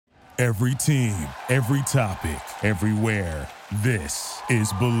Every team, every topic, everywhere. This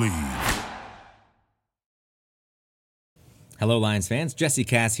is Believe. Hello, Lions fans. Jesse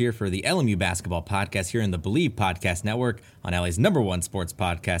Cass here for the LMU Basketball Podcast here in the Believe Podcast Network on LA's #1 sports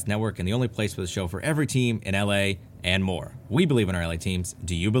podcast network and the only place for the show for every team in LA and more. We believe in our LA teams.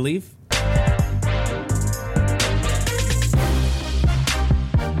 Do you believe?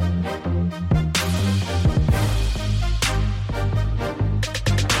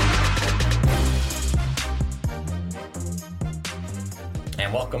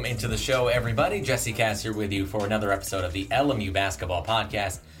 Welcome into the show, everybody. Jesse Cass here with you for another episode of the LMU Basketball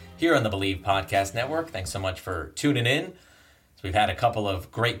Podcast here on the Believe Podcast Network. Thanks so much for tuning in. So we've had a couple of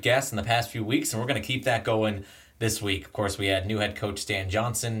great guests in the past few weeks, and we're going to keep that going this week. Of course, we had new head coach Stan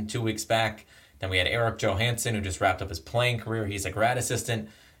Johnson 2 weeks back. Then we had Eric Johansson, who just wrapped up his playing career. He's a grad assistant.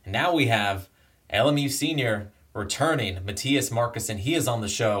 And now we have LMU senior returning, Matthias Markussen. He is on the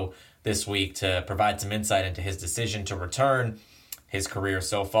show this week to provide some insight into his decision to return, his career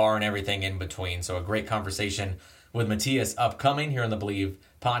so far, and everything in between. So a great conversation with Matthias upcoming here on the Believe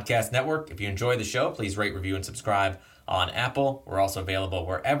Podcast Network. If you enjoy the show, please rate, review, and subscribe on Apple. We're also available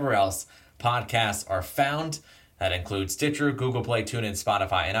wherever else podcasts are found. That includes Stitcher, Google Play, TuneIn,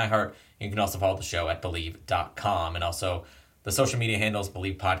 Spotify, and iHeart. You can also follow the show at Believe.com. And also the social media handles,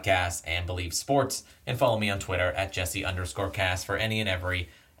 Believe Podcasts and Believe Sports. And follow me on Twitter at Jesse_Cass for any and every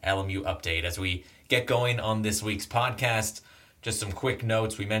LMU update. As we get going on this week's podcast, just some quick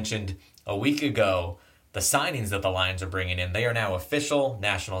notes. We mentioned a week ago the signings that the Lions are bringing in. They are now official.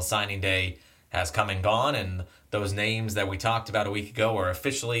 National Signing Day has come and gone, and those names that we talked about a week ago are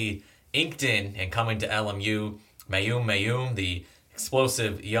officially inked in and coming to LMU. Mayoum, the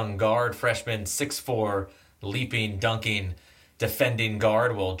explosive young guard, freshman, 6'4", leaping, dunking, defending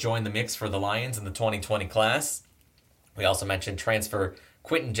guard, will join the mix for the Lions in the 2020 class. We also mentioned transfer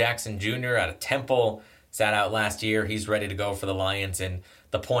Quentin Jackson Jr. out of Temple. Sat out last year. He's ready to go for the Lions, and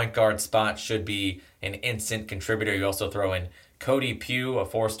the point guard spot should be an instant contributor. You also throw in Cody Pugh, a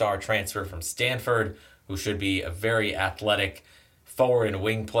 4-star transfer from Stanford, who should be a very athletic forward and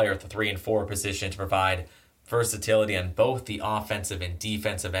wing player at the 3 and 4 position to provide versatility on both the offensive and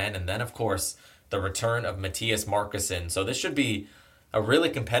defensive end. And then, of course, the return of Matthias Markussen. So this should be a really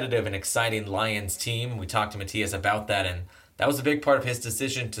competitive and exciting Lions team. We talked to Matthias about that, and that was a big part of his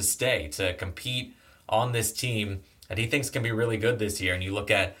decision to stay, to compete on this team that he thinks can be really good this year. And you look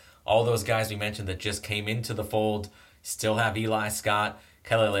at all those guys we mentioned that just came into the fold. Still have Eli Scott,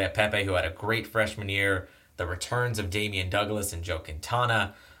 Kelly Leapepe, who had a great freshman year, the returns of Damian Douglas and Joe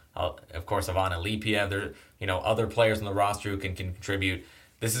Quintana, of course, Ivana Lipiev. There, other players on the roster who can contribute.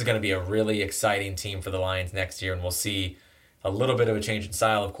 This is going to be a really exciting team for the Lions next year, and we'll see a little bit of a change in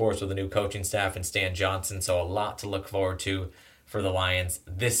style, of course, with the new coaching staff and Stan Johnson. So a lot to look forward to for the Lions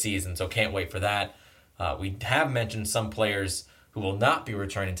this season. So can't wait for that. We have mentioned some players who will not be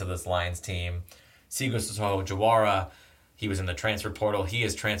returning to this Lions team. Sigoso Jawara, he was in the transfer portal. He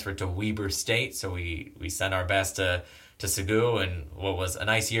is transferred to Weber State, so we send our best to Sigu, and what was a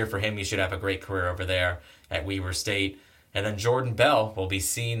nice year for him. He should have a great career over there at Weber State. And then Jordan Bell, will be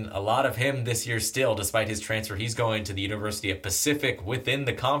seeing a lot of him this year still, despite his transfer. He's going to the University of Pacific within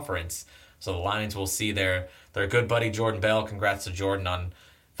the conference, so the Lions will see their good buddy Jordan Bell. Congrats to Jordan on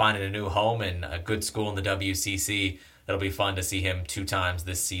finding a new home and a good school in the WCC. It'll be fun to see him 2 times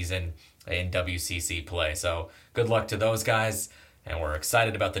this season in WCC play. So good luck to those guys, and we're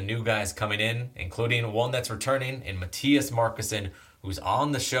excited about the new guys coming in, including one that's returning in Matthias Markussen, who's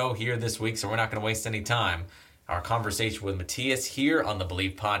on the show here this week, so we're not going to waste any time. Our conversation with Matthias here on the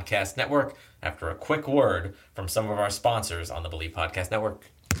Believe Podcast Network after a quick word from some of our sponsors on the Believe Podcast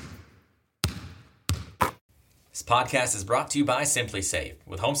Network. This podcast is brought to you by SimpliSafe.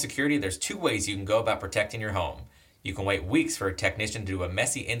 With home security, there's 2 ways you can go about protecting your home. You can wait weeks for a technician to do a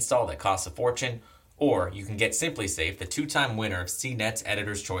messy install that costs a fortune, or you can get SimpliSafe, the 2-time winner of CNET's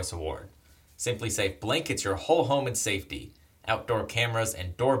Editor's Choice Award. SimpliSafe blankets your whole home in safety. Outdoor cameras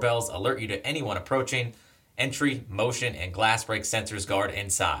and doorbells alert you to anyone approaching. Entry, motion, and glass break sensors guard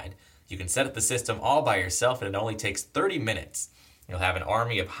inside. You can set up the system all by yourself, and it only takes 30 minutes. You'll have an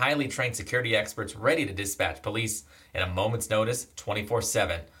army of highly trained security experts ready to dispatch police at a moment's notice,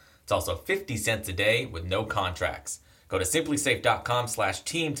 24/7. It's also 50 cents a day with no contracts. Go to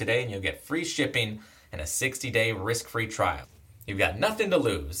simplysafe.com/team today and you'll get free shipping and a 60-day risk-free trial. You've got nothing to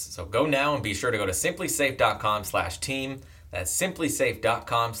lose, so go now and be sure to go to simplysafe.com/team. That's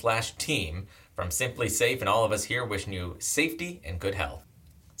simplysafe.com/team. From SimpliSafe and all of us here wishing you safety and good health.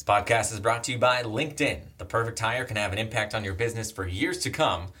 This podcast is brought to you by LinkedIn. The perfect hire can have an impact on your business for years to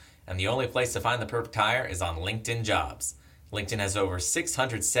come, and the only place to find the perfect hire is on LinkedIn Jobs. LinkedIn has over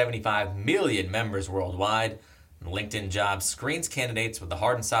 675 million members worldwide. And LinkedIn Jobs screens candidates with the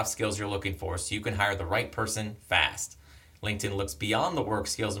hard and soft skills you're looking for so you can hire the right person fast. LinkedIn looks beyond the work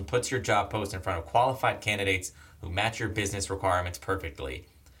skills and puts your job post in front of qualified candidates who match your business requirements perfectly.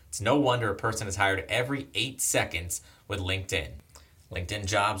 It's no wonder a person is hired every 8 seconds with LinkedIn. LinkedIn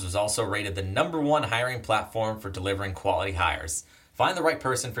Jobs was also rated the #1 hiring platform for delivering quality hires. Find the right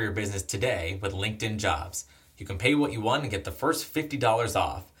person for your business today with LinkedIn Jobs. You can pay what you want and get the first $50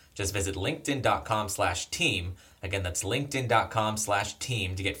 off. Just visit linkedin.com/team. Again, that's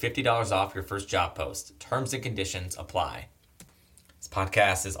linkedin.com/team to get $50 off your first job post. Terms and conditions apply. This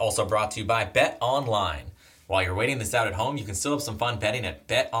podcast is also brought to you by Bet Online. While you're waiting this out at home, you can still have some fun betting at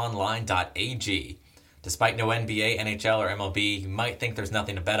betonline.ag. Despite no NBA, NHL, or MLB, you might think there's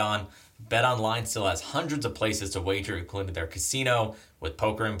nothing to bet on. BetOnline still has hundreds of places to wager, including their casino with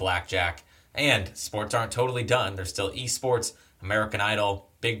poker and blackjack. And sports aren't totally done. There's still esports, American Idol,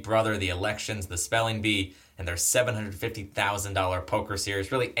 Big Brother, the elections, the spelling bee, and their $750,000 poker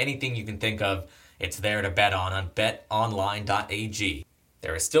series. Really anything you can think of, it's there to bet on betonline.ag.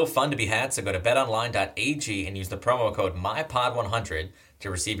 There is still fun to be had, so go to betonline.ag and use the promo code MYPOD100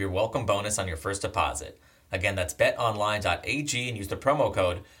 to receive your welcome bonus on your first deposit. Again, that's betonline.ag and use the promo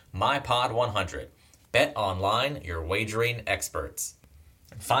code MYPOD100. BetOnline, your wagering experts.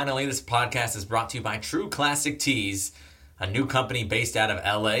 And finally, this podcast is brought to you by True Classic Tees, a new company based out of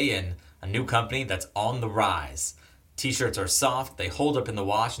LA and a new company that's on the rise. T-shirts are soft, they hold up in the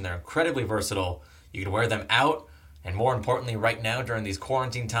wash, and they're incredibly versatile. You can wear them out, and more importantly, right now during these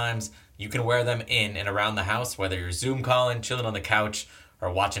quarantine times, you can wear them in and around the house, whether you're Zoom calling, chilling on the couch, or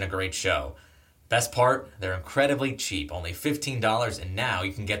watching a great show. Best part, they're incredibly cheap, only $15, and now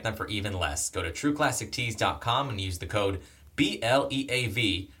you can get them for even less. Go to trueclassictees.com and use the code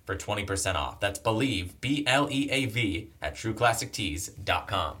BLEAV for 20% off. That's Believe, BLEAV, at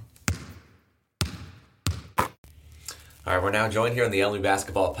trueclassictees.com. All right, we're now joined here on the LMU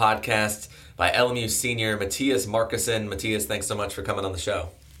Basketball Podcast by LMU senior Matthias Markusson. Matthias, thanks so much for coming on the show.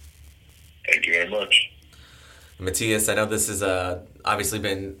 Thank you very much. Matthias, I know this has obviously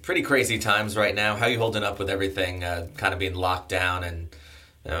been pretty crazy times right now. How are you holding up with everything kind of being locked down and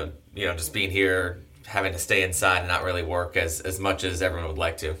just being here, having to stay inside and not really work as much as everyone would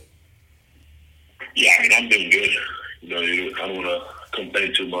like to? Yeah, I mean, I'm doing good. I don't want to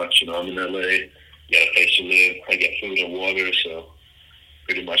complain too much. I'm in LA, got a place to live, I got food and water, so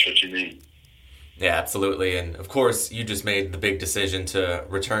pretty much what you need. Yeah, absolutely. And of course, you just made the big decision to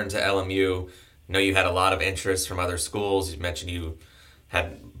return to LMU. I know you had a lot of interest from other schools. You mentioned you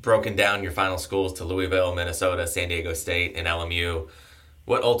had broken down your final schools to Louisville, Minnesota, San Diego State, and LMU.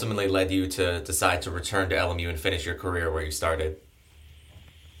 What ultimately led you to decide to return to LMU and finish your career where you started?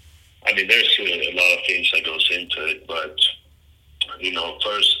 I mean, there's a lot of things that goes into it, but,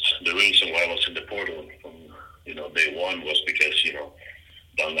 first, the reason why I was in the portal from, day one was because,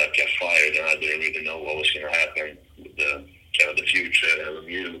 Dunlap got fired and I didn't really know what was going to happen with the future at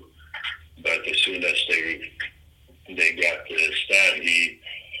LMU. But as soon as they got Stan, he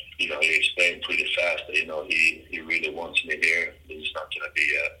explained pretty fast that, he really wants me here. It's not going to be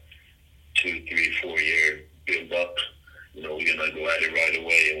a 2, 3, 4 year build up. We're going to go at it right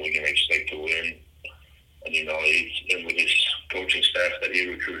away and we're going to expect to win. And, and with his coaching staff that he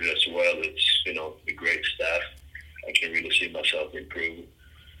recruited as well, it's, a great staff. I can really see myself improve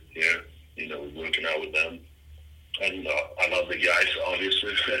here, we're working out with them. And I love the guys,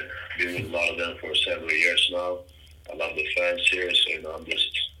 obviously. Been with a lot of them for several years now. I love the fans here, so I'm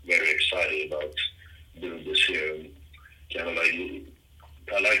just very excited about doing this here. And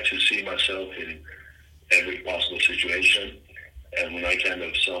I like to see myself in every possible situation. And when I kind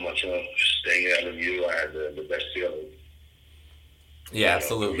of saw myself staying at LMU, I had the best feeling. Yeah,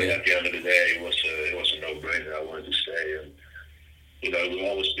 absolutely. At the end of the day, it was a no-brainer. I wanted to stay, and it will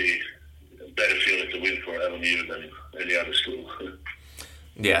always be a better feeling to win for LMU than any other school.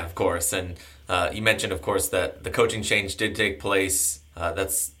 Yeah, of course. And you mentioned, of course, that the coaching change did take place.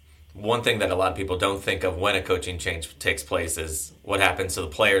 That's one thing that a lot of people don't think of when a coaching change takes place is what happens to the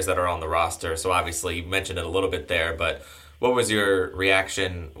players that are on the roster. So obviously you mentioned it a little bit there, but what was your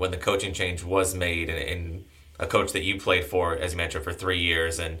reaction when the coaching change was made and a coach that you played for, as you mentioned, for 3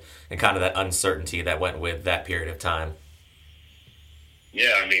 years and kind of that uncertainty that went with that period of time?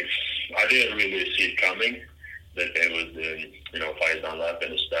 Yeah, I mean, I didn't really see it coming that they would, fire Dunlap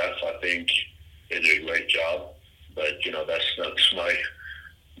and the staff. I think they did a great job, but, that's not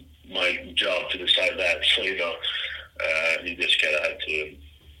my job to decide that. So, you just kind of have to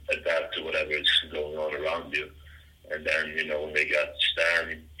adapt to whatever is going on around you. And then, when they got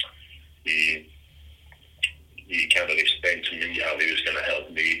Stan, he kind of explained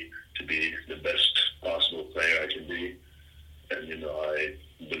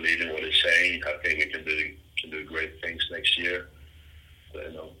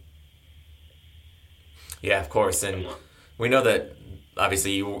Yeah, of course, and we know that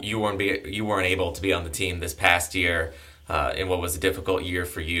obviously you weren't able to be on the team this past year in what was a difficult year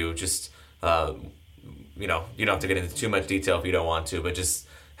for you. Just you don't have to get into too much detail if you don't want to, but just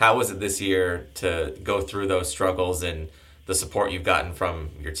how was it this year to go through those struggles and the support you've gotten from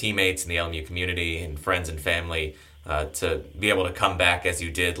your teammates in the LMU community and friends and family to be able to come back as you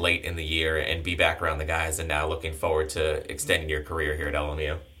did late in the year and be back around the guys and now looking forward to extending your career here at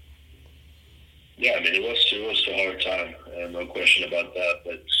LMU? Yeah, I mean, it was a hard time, no question about that.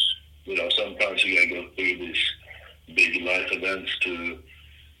 But, sometimes you got to go through these big life events to,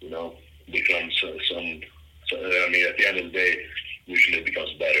 become I mean, at the end of the day, usually it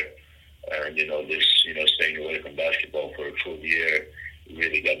becomes better. And, staying away from basketball for a full year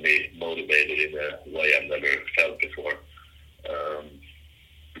really got me motivated in a way I've never felt before.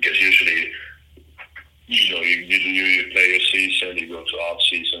 Because usually, you play your season, you go to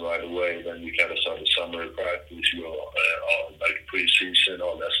off-season right away, then you kind of start the summer practice, you go like pre-season,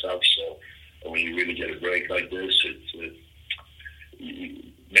 all that stuff. So when you really get a break like this, it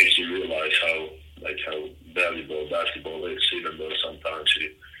makes you realize how valuable basketball is, even though sometimes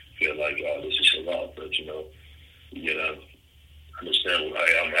you feel like, oh, this is a lot, but you gotta understand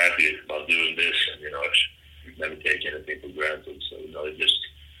I'm happy about doing this, and I never take anything for granted. So it just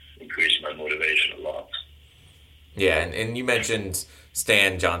increased my motivation a lot. Yeah, and you mentioned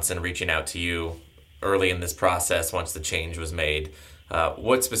Stan Johnson reaching out to you early in this process once the change was made.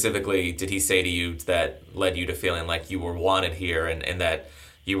 What specifically did he say to you that led you to feeling like you were wanted here and that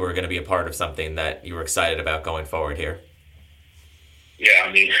you were going to be a part of something that you were excited about going forward here? Yeah,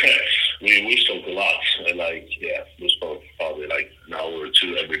 I mean, we spoke a lot. We spoke probably like an hour or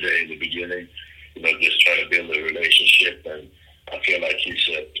two every day in the beginning, just trying to build a relationship. And I feel like he's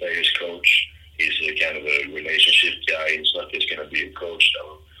a player's coach. He's a kind of a relationship guy. He's not just going to be a coach that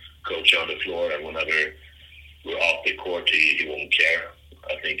will coach on the floor, and whenever we're off the court, he won't care.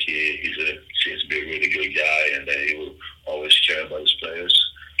 I think he seems to be a really good guy, and he will always care about his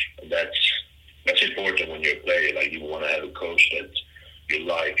players. And that's important when you're a player. Like, you want to have a coach that you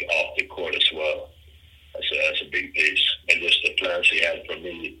like off the court as well. That's a big piece. And just the plans he had for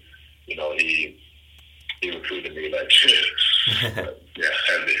me, he recruited me like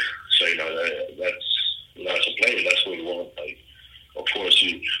heavy. So that's a player. That's what you want. Like, of course,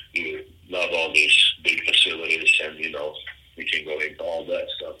 you love all these big facilities, and we can go into all that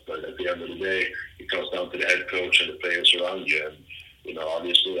stuff. But at the end of the day, it comes down to the head coach and the players around you. And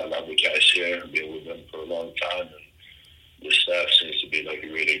obviously, I love the guys here. I've been with them for a long time, and the staff seems to be like a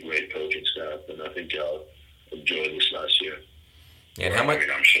really great coaching staff. And I think I'll enjoy this last year. And how much? I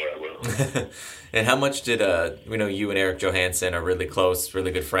mean, I'm sure I will. And how much did we know you and Eric Johansson are really close,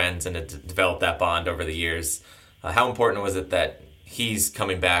 really good friends, and have developed that bond over the years. How important was it that he's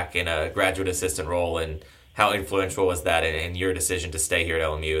coming back in a graduate assistant role, and how influential was that in your decision to stay here at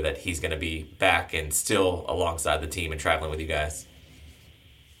LMU, that he's going to be back and still alongside the team and traveling with you guys?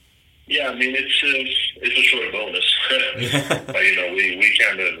 Yeah, I mean, it's a short bonus. But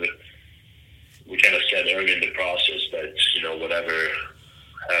we kind of said early in the process that whatever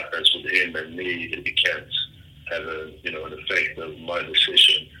happens with him and me, it can't have an effect of my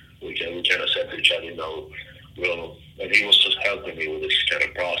decision. We kind of said to each other, and he was just helping me with this kind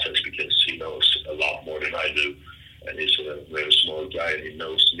of process because he knows a lot more than I do, and he's a very smart guy, and he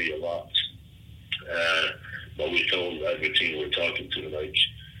knows me a lot. But we told every team we're talking to, like,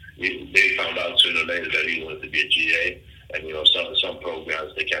 they found out sooner or later that he wanted to be a GA, and some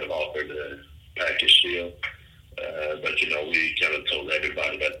programs, they kind of offered a package deal, but we kind of told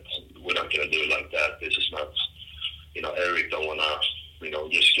everybody that we're not going to do it like that. This is not, Eric don't want to,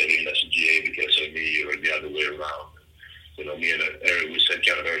 just get in as a GA because of me, or the other way around. Me and Eric, we said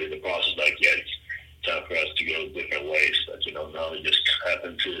kind of early in the process, like, yeah, it's time for us to go different ways. But now it just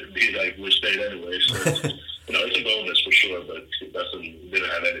happened to be like we stayed anyway. So it's a bonus for sure, but it didn't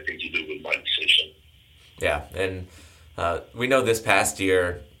have anything to do with my decision. Yeah, and we know this past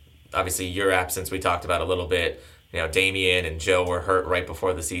year, obviously your absence we talked about a little bit. Damian and Joe were hurt right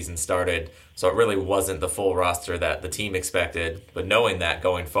before the season started, so it really wasn't the full roster that the team expected. But knowing that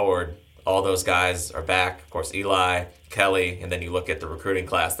going forward, all those guys are back. Of course, Eli, Kelly, and then you look at the recruiting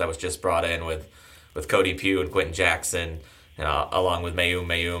class that was just brought in with Cody Pugh and Quentin Jackson, along with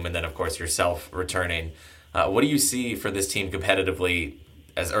Mayum, and then, of course, yourself returning. What do you see for this team competitively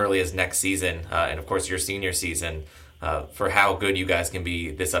as early as next season, and, of course, your senior season, for how good you guys can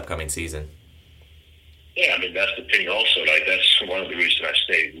be this upcoming season? Yeah, I mean, that's the thing also. Like, that's one of the reasons I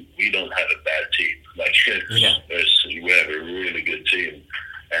stayed. We don't have a bad team. Like, we have a really good team.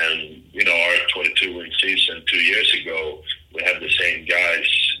 And, our 22-win season 2 years ago, we had the same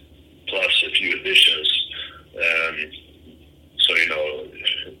guys plus a few additions.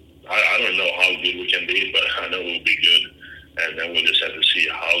 how good we can be, but I know we'll be good. And then we'll just have to see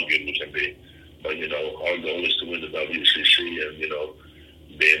how good we can be. But, our goal is to win the WCC and,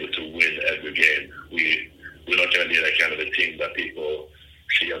 be able to win every game. We're not going to be that kind of a team that people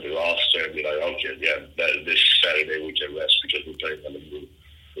see on the roster and be like, okay, this Saturday we can rest because we're playing LMU.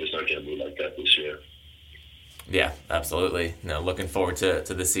 It's not going to be like that this year. Yeah, absolutely. Looking forward to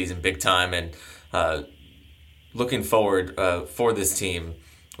this season big time, and looking forward for this team.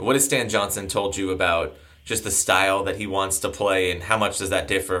 What has Stan Johnson told you about just the style that he wants to play, and how much does that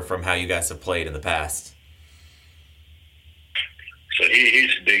differ from how you guys have played in the past? So he's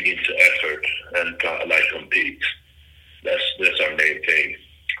big into effort and compete. That's our main thing.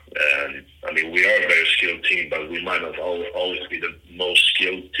 And we are a very skilled team, but we might not always be the most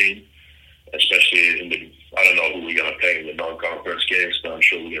skilled team, especially I don't know who we're going to play in the non-conference games, but I'm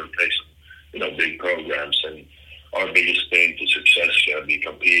sure we're going to play some, big programs. And our biggest thing to success is going to be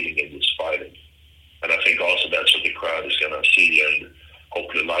competing and just fighting. And I think also that's what the crowd is going to see and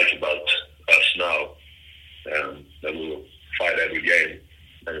hopefully like about us now. That we'll fight every game,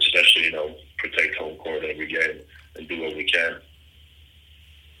 and especially, protect home court every game and do what we can.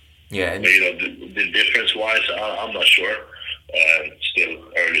 Yeah. And the difference-wise, I'm not sure.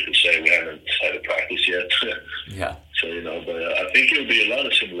 Still early to say. We haven't had a practice yet. Yeah. So, but I think it'll be a lot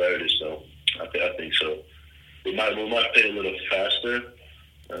of similarities, though. I think so. We might play a little faster.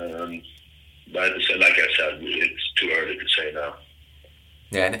 But like I said, it's too early to say now.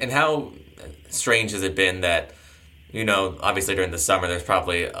 Yeah, and how strange has it been that, obviously during the summer there's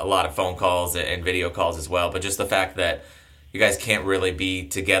probably a lot of phone calls and video calls as well, but just the fact that you guys can't really be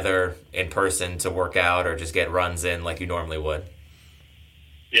together in person to work out or just get runs in like you normally would.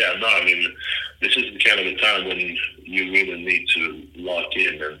 Yeah, no, this is kind of the time when you really need to lock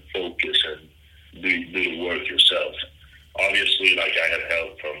in and focus and do the work yourself. Obviously, I had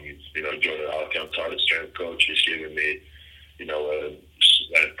help from, Jordan Alcantar, the strength coach. He's giving me,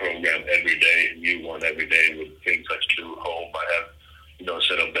 a program every day, new one every day with things I can do at home. I have, a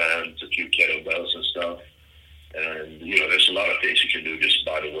set of bands, a few kettlebells and stuff. And, there's a lot of things you can do just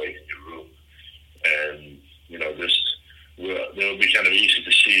by the way in your room. And, it'll be kind of easy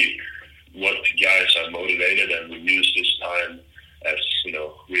to see what guys are motivated, and we use this time as,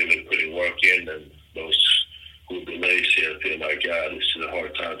 really putting work in, and those who will be lazy and feel like, this is a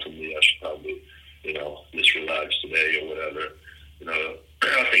hard time for me, I should probably, just relax today or whatever.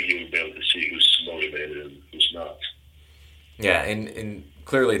 I think you will be able to see who's motivated and who's not. Yeah, and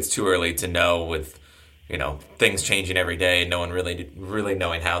clearly it's too early to know with, things changing every day, no one really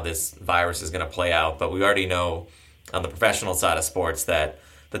knowing how this virus is going to play out. But we already know on the professional side of sports that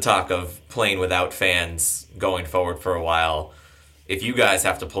the talk of playing without fans going forward for a while, if you guys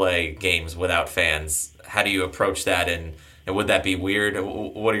have to play games without fans, how do you approach that, and would that be weird?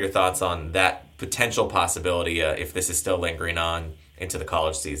 What are your thoughts on that potential possibility if this is still lingering on into the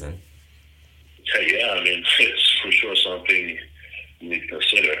college season? Yeah, it's for sure something you need to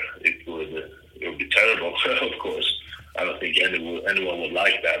consider. It would be terrible, of course. I don't think anyone would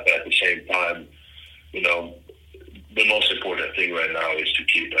like that, but at the same time, the most important thing right now is to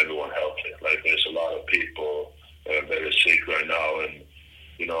keep everyone healthy. There's a lot of people that are very sick right now, and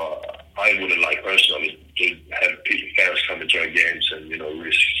I wouldn't like personally to have fans come into our games and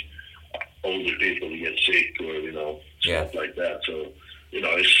risk older people to get sick or stuff like that. So it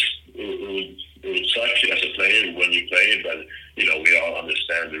would suck as a player when you play, but we all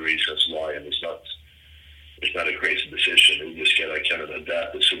understand the reasons why, and it's not a crazy decision. We just gotta kind of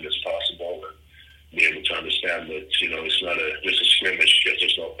adapt as soon as possible and be able to understand that it's not just a scrimmage because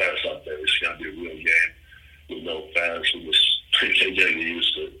there's no fans out there. It's gonna be a real game with no fans. We just getting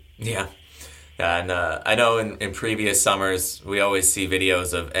used to it. Yeah. And I know in previous summers, we always see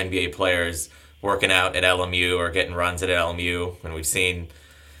videos of NBA players working out at LMU or getting runs at LMU. And we've seen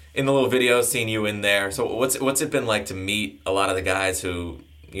in the little videos, seen you in there. So what's it been like to meet a lot of the guys who,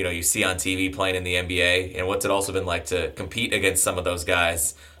 you see on TV playing in the NBA? And what's it also been like to compete against some of those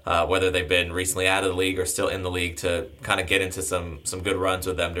guys, whether they've been recently out of the league or still in the league, to kind of get into some good runs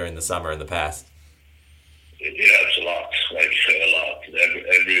with them during the summer in the past? Yeah, it's a lot. A lot.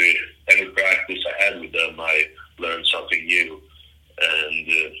 Every practice I had with them, I learned something new. And,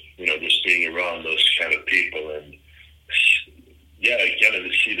 just being around those kind of people and, kind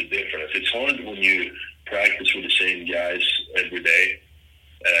of see the difference. It's hard when you practice with the same guys every day.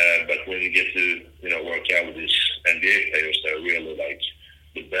 But when you get to, work out with these NBA players that are really,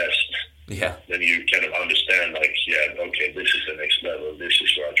 the best, then you kind of understand, okay, this is the next level. This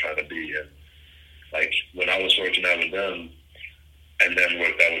is where I'm trying to be. And, when I was working out with them and then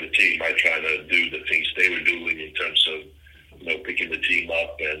worked out with the team, I tried to do the things they were doing in terms of, picking the team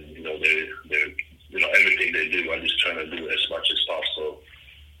up and, their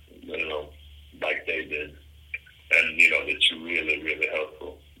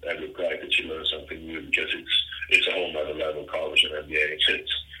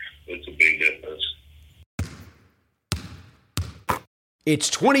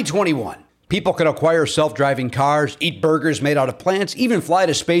It's 2021. People can acquire self-driving cars, eat burgers made out of plants, even fly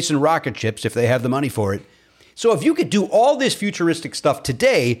to space in rocket ships if they have the money for it. So if you could do all this futuristic stuff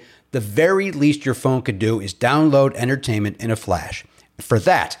today, the very least your phone could do is download entertainment in a flash. For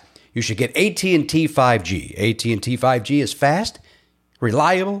that, you should get AT&T 5G. AT&T 5G is fast,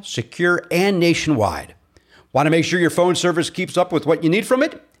 reliable, secure, and nationwide. Want to make sure your phone service keeps up with what you need from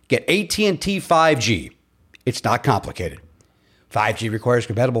it? Get AT&T 5G. It's not complicated. 5G requires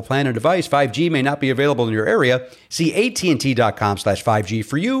compatible plan and device. 5G may not be available in your area. See AT&T.com/5G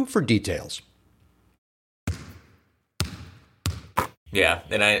for you for details. Yeah,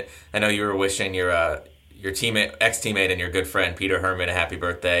 and I know you were wishing your teammate, ex-teammate and your good friend Peter Herman a happy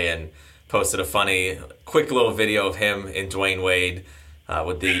birthday, and posted a funny, quick little video of him and Dwayne Wade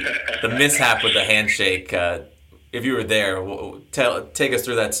with the mishap with the handshake. If you were there, take us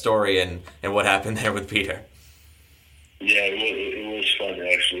through that story and what happened there with Peter. Yeah, it was fun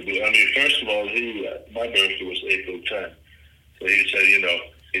actually. But, I mean, first of all, my birthday was April 10th, so he said,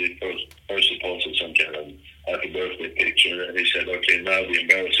 he first posted some kind of happy birthday picture, and he said, okay, now the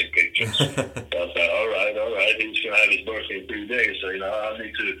embarrassing pictures. So I thought, all right, he's gonna have his birthday in 3 days, so I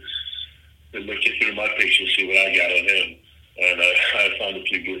need to look through my pictures, see what I got on him, and I found a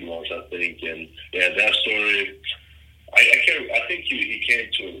few good ones, I think, and yeah, that story. I think he came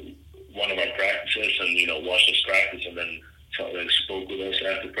to one of our practices and, watched us practice and then spoke with us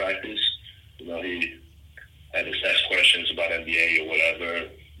after practice. He had us ask questions about NBA or whatever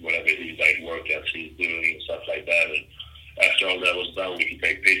he's workouts he's doing and stuff like that. And after all that was done, we could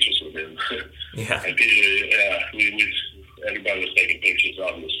take pictures with him. Yeah. And Peter, everybody was taking pictures,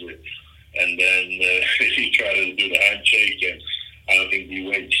 obviously. And then he tried to do the handshake, and I don't think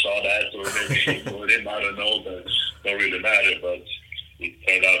D-Wade saw that, or maybe he ignored him. I don't know, but don't really matter. But it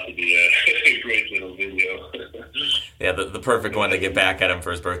turned out to be a great little video. Yeah, the perfect one to get back at him for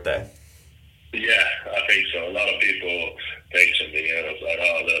his birthday. Yeah, I think so. A lot of people texted me, and I was like,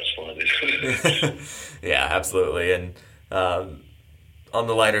 oh, that's funny. Yeah, absolutely. And on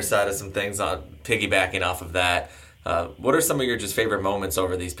the lighter side of some things, piggybacking off of that, what are some of your just favorite moments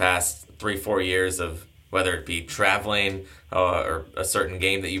over these past 3-4 years of whether it be traveling or a certain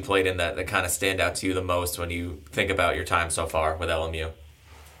game that you played in that kind of stand out to you the most when you think about your time so far with LMU?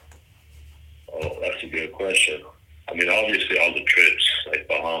 Oh, that's a good question. I mean, obviously all the trips, like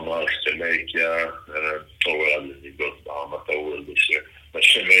Bahamas, Jamaica, I didn't go to Bahamas, I will this year, but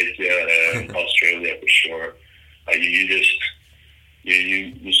Jamaica and Australia for sure.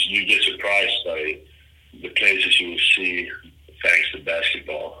 You get surprised by the places you will see thanks to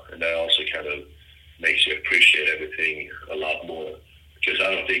basketball, and that also kind of makes you appreciate everything a lot more. Because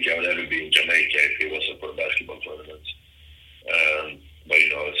I don't think I would ever be in Jamaica if it wasn't for basketball tournaments. But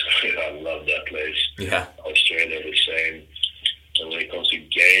I love that place. Yeah. Australia the same. And when it comes to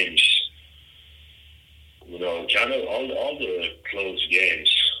games, kind of all the close games,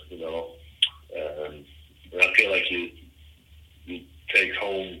 and I feel like you take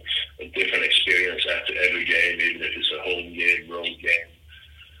home a different experience after every game, even if it's a home game, road game,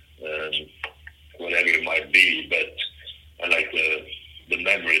 whatever it might be. But I like the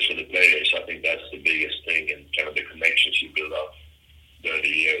memories for the players. I think that's the biggest thing, and kind of the connections you build up during the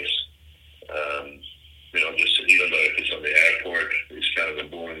years. Just even though if it's on the airport, it's kind of a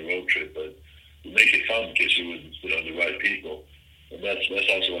boring road trip, but you make it fun because you're with the right people. And that's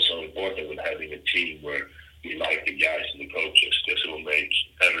also what's so important with having a team where you like the guys and the coaches, because it will make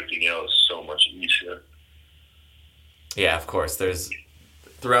everything else so much easier. Yeah, of course.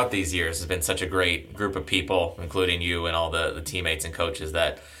 Throughout these years, there's been such a great group of people, including you and all the teammates and coaches,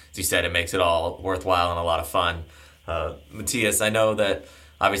 that, as you said, it makes it all worthwhile and a lot of fun. Matthias, I know that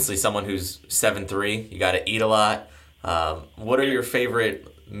obviously someone who's 7'3", you got to eat a lot. What are your favorite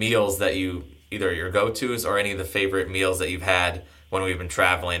meals that either your go-tos or any of the favorite meals that you've had when we've been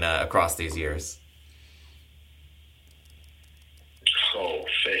traveling across these years? Oh,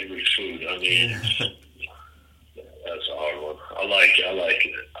 favorite food. I mean, that's a hard one. I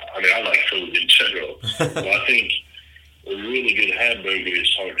like food in general. But I think a really good hamburger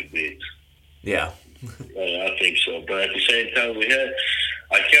is hard to beat. Yeah. I think so. But at the same time,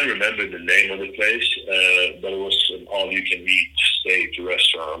 I can't remember the name of the place, but it was an all-you-can-eat steak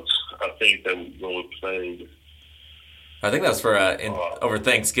restaurant. I think that when we played... I think that was for over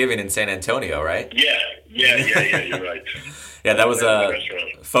Thanksgiving in San Antonio, right? Yeah, you're right. Yeah, that was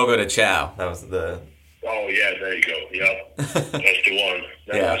Fogo de Chao. That was the... Oh, yeah, there you go. Yep. That's the one.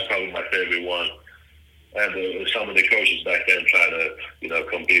 That was probably my favorite one. And some of the coaches back then trying to,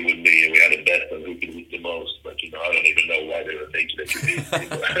 compete with me, and we had a bet on who could eat the most. But, I don't even know why they were thinking they could eat.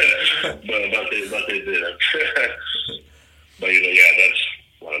 but they didn't. But, that's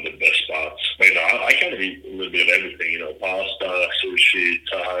one of the best spots. But, I kind of eat a little bit of everything, pasta, sushi,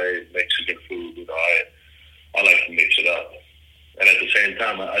 Thai, Mexican food. I like to mix it up. And at the same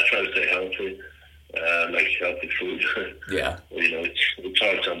time, I try to stay healthy, like healthy food. Yeah. It's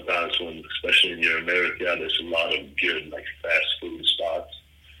hard sometimes when, especially in America, there's a lot of good, like, fast food spots.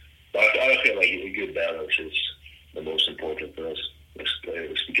 But I feel like a good balance is the most important for us as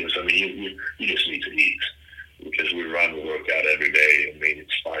players because, you just need to eat because we run and work out every day.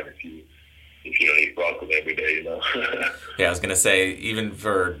 It's fine if you don't eat broccoli every day, Yeah, I was going to say, even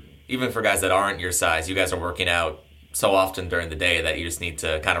for guys that aren't your size, you guys are working out so often during the day that you just need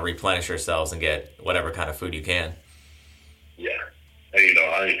to kind of replenish yourselves and get whatever kind of food you can. Yeah. And,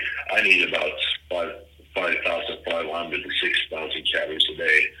 I need about 5,500 to 6,000 calories a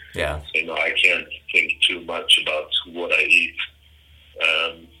day. Yeah. So, I can't think too much about what I eat.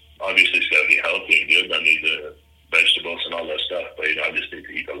 Obviously, it's got to be healthy and good. I need the vegetables and all that stuff, but, I just need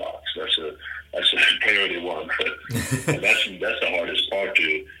to eat a lot. So that's a priority one. And that's the hardest part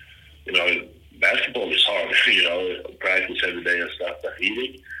to, basketball is hard, practice every day and stuff, but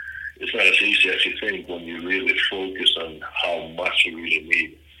eating, it's not as easy as you think when you really focus on how much you really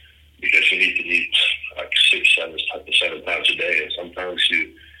need. Because you need to eat like 6-7 times a day, and sometimes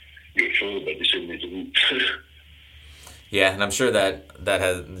you're full, but you still need to eat. Yeah, and I'm sure that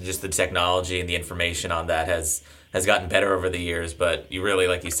has just the technology and the information on that has gotten better over the years, but you really,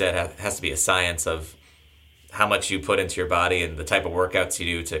 like you said, has to be a science of how much you put into your body and the type of workouts you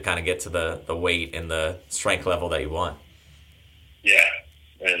do to kind of get to the weight and the strength level that you want. Yeah,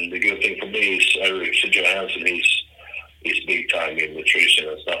 and the good thing for me is Eric Johansson, he's big time in nutrition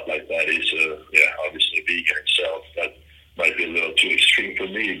and stuff like that. He's obviously a vegan himself. That might be a little too extreme for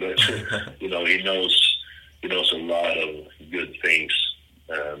me, but he knows a lot of good things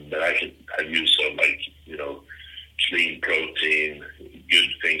that I've used, like clean protein, good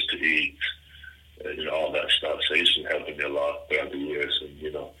things to eat, all that stuff. So he's been helping me a lot throughout the years,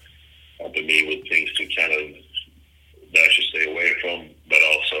 and helping me with things to kind of that I should stay away from, but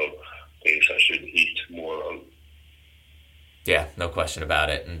also things I should eat more of. Yeah, no question about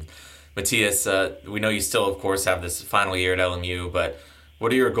it. And Matthias, we know you still, of course, have this final year at LMU, but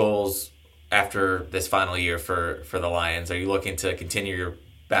what are your goals after this final year for the Lions? Are you looking to continue your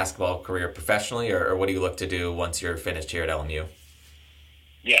basketball career professionally, or what do you look to do once you're finished here at LMU?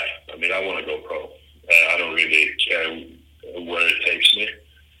 Yeah, I want to go pro. I don't really care where it takes me.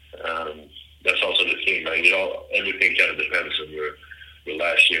 That's also the thing, everything kind of depends on your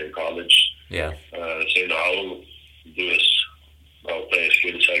last year in college. Yeah. I'll play as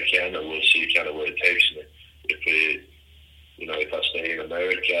good as I can, and we'll see kind of where it takes me. If I stay in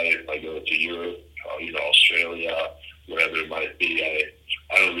America, if I go to Europe, Australia, wherever it might be,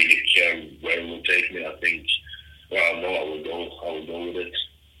 I don't really care where it will take me. I think, I will go with it,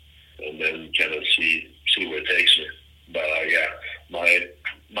 and then kind of see where it takes me. But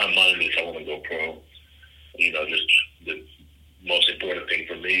my mind is I want to go pro. Just the most important thing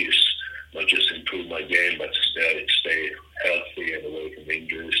for me is not just improve my game, but to stay healthy and away from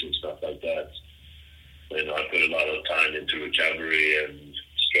injuries and stuff like that. And I put a lot of time into recovery and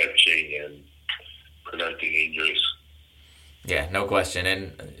stretching and preventing injuries. Yeah, no question.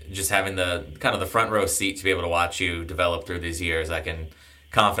 And just having the kind of the front row seat to be able to watch you develop through these years, I can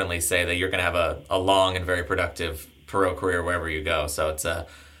confidently say that you're going to have a long and very productive pro career wherever you go. So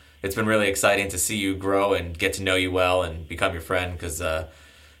it's been really exciting to see you grow and get to know you well and become your friend, because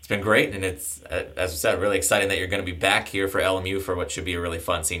it's been great. And it's, as I said, really exciting that you're going to be back here for LMU for what should be a really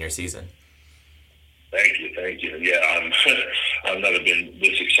fun senior season. Thank you. Yeah, I've never been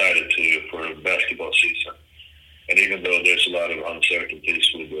this excited for a basketball season. And even though there's a lot of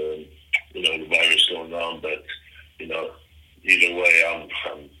uncertainties with the virus going on, but either way,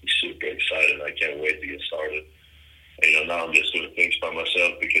 I'm super excited. I can't wait to get started. And, now I'm just doing things by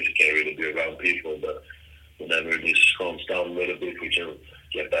myself because you can't really be around people. But whenever this calms down a little bit, we can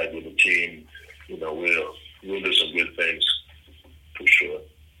get back with the team. We'll do some good things for sure.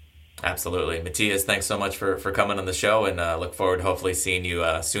 Absolutely. Matthias, thanks so much for coming on the show, and look forward to hopefully seeing you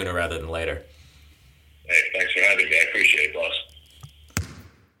sooner rather than later. Hey, thanks for having me. I appreciate it, boss.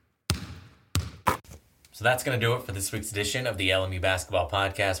 So that's going to do it for this week's edition of the LMU Basketball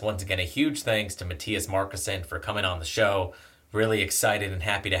Podcast. Once again, a huge thanks to Matthias Markussen for coming on the show. Really excited and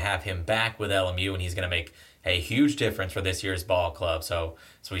happy to have him back with LMU, and he's going to make a huge difference for this year's ball club. So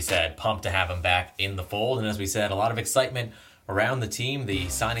as we said, pumped to have him back in the fold. And as we said, a lot of excitement around the team. The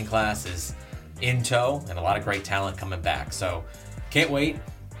signing class is in tow, and a lot of great talent coming back. So can't wait.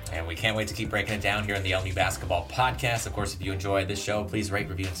 And we can't wait to keep breaking it down here in the LMU Basketball Podcast. Of course, if you enjoyed this show, please rate,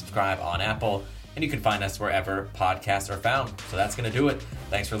 review, and subscribe on Apple and you can find us wherever podcasts are found. So that's going to do it.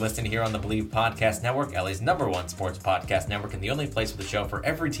 Thanks for listening here on the Believe Podcast Network, LA's #1 sports podcast network, and the only place with a show for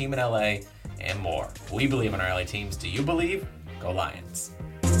every team in LA and more. We believe in our LA teams. Do you believe? Go Lions.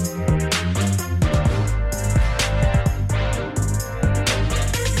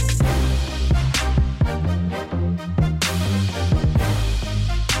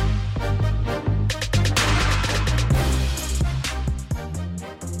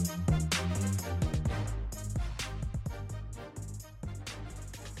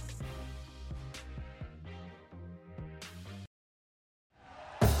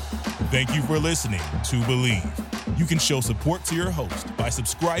 Thank you for listening to Believe. You can show support to your host by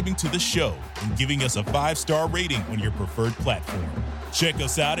subscribing to the show and giving us a 5-star rating on your preferred platform. Check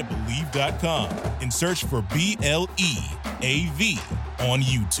us out at Believe.com and search for BLEAV on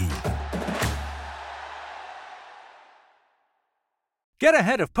YouTube. Get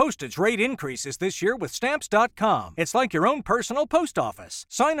ahead of postage rate increases this year with Stamps.com. It's like your own personal post office.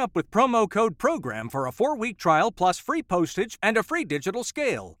 Sign up with promo code PROGRAM for a 4-week trial plus free postage and a free digital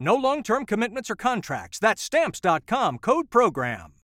scale. No long-term commitments or contracts. That's Stamps.com, code PROGRAM.